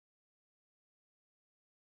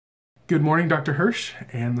Good morning, Dr. Hirsch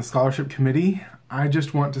and the Scholarship Committee. I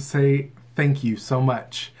just want to say thank you so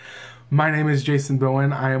much. My name is Jason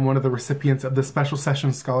Bowen. I am one of the recipients of the Special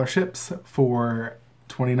Session Scholarships for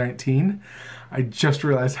 2019. I just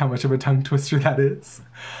realized how much of a tongue twister that is.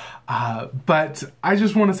 But I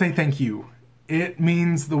just want to say thank you. It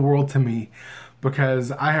means the world to me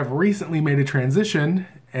because I have recently made a transition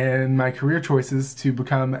in my career choices to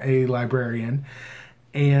become a librarian,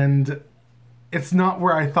 and it's not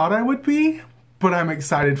where I thought I would be, but I'm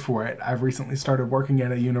excited for it. I've recently started working at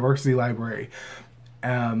a university library,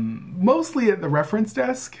 mostly at the reference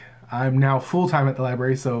desk. I'm now full-time at the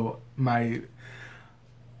library, so my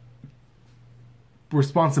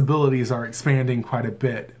responsibilities are expanding quite a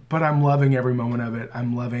bit, but I'm loving every moment of it.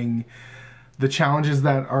 I'm loving the challenges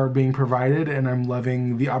that are being provided, and I'm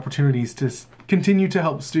loving the opportunities to continue to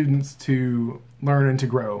help students to learn and to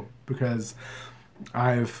grow, because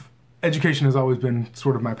education has always been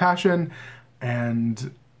sort of my passion,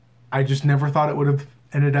 and I just never thought it would have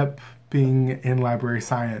ended up being in library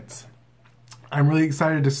science. I'm really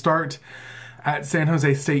excited to start at San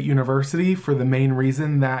Jose State University for the main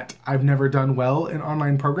reason that I've never done well in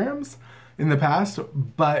online programs in the past,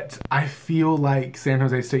 but I feel like San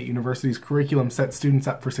Jose State University's curriculum sets students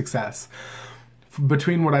up for success.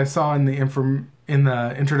 Between what I saw in the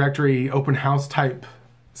introductory open house type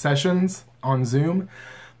sessions on Zoom,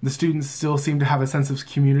 the students still seem to have a sense of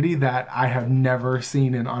community that I have never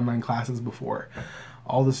seen in online classes before.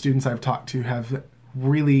 All the students I've talked to have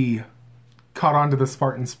really caught on to the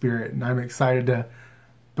Spartan spirit, and I'm excited to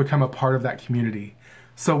become a part of that community.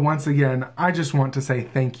 So once again, I just want to say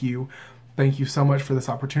thank you. Thank you so much for this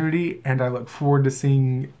opportunity, and I look forward to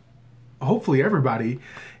seeing hopefully everybody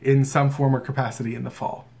in some form or capacity in the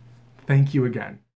fall. Thank you again.